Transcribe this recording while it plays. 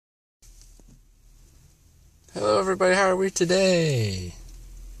Hello everybody, how are we today?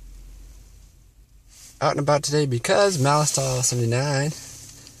 Out and about today because M.O.U.S.E.R.S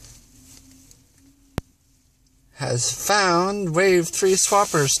has found Wave 3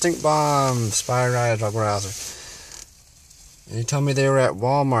 Swappers, Stink Bomb, Spy Ride, Rubble, Rouser. And he told me they were at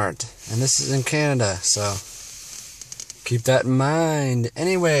Walmart, and this is in Canada, so keep that in mind.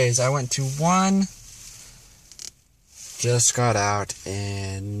 Anyways, I went to one, just got out,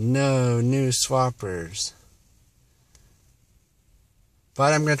 and no new Swappers.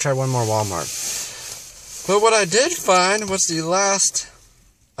 But I'm going to try one more Walmart. But what I did find was the last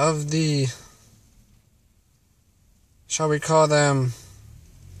of the, shall we call them,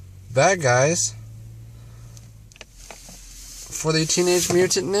 bad guys for the Teenage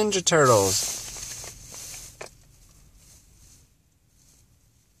Mutant Ninja Turtles.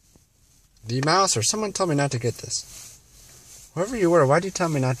 The M.O.U.S.E.R.S. Someone told me not to get this. Whoever you were, why'd you tell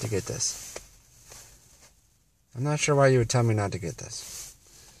me not to get this? I'm not sure why you would tell me not to get this.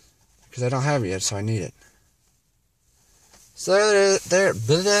 Because I don't have it yet, so I need it. So there.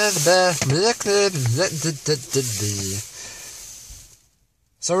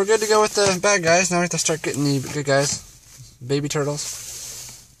 So we're good to go with the bad guys. Now we have to start getting the good guys. Baby turtles.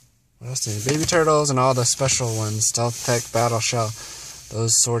 What else do we need? Baby turtles and all the special ones. Stealth Tech, Battle Shell.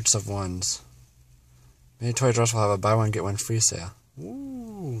 Those sorts of ones. Maybe Toys R Us will have a buy one, get one free sale.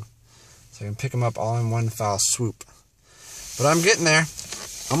 Ooh. So I can pick them up all in one foul swoop. But I'm getting there.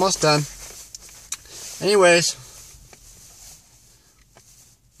 Almost done. Anyways.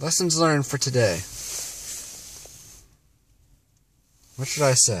 Lessons learned for today. What should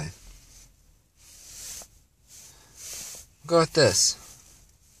I say? I'll go with this.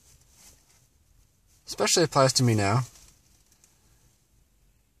 Especially applies to me now.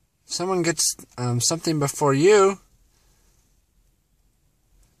 If someone gets something before you,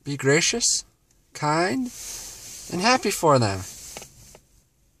 be gracious, kind, and happy for them.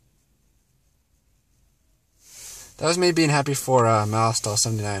 That was me being happy for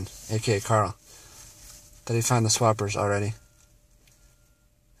M.O.U.S.E.R.S aka Carl, that he found the Swappers already.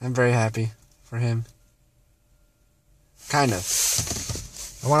 I'm very happy for him. Kind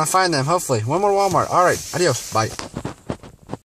of. I want to find them, hopefully. One more Walmart. Alright, adios. Bye.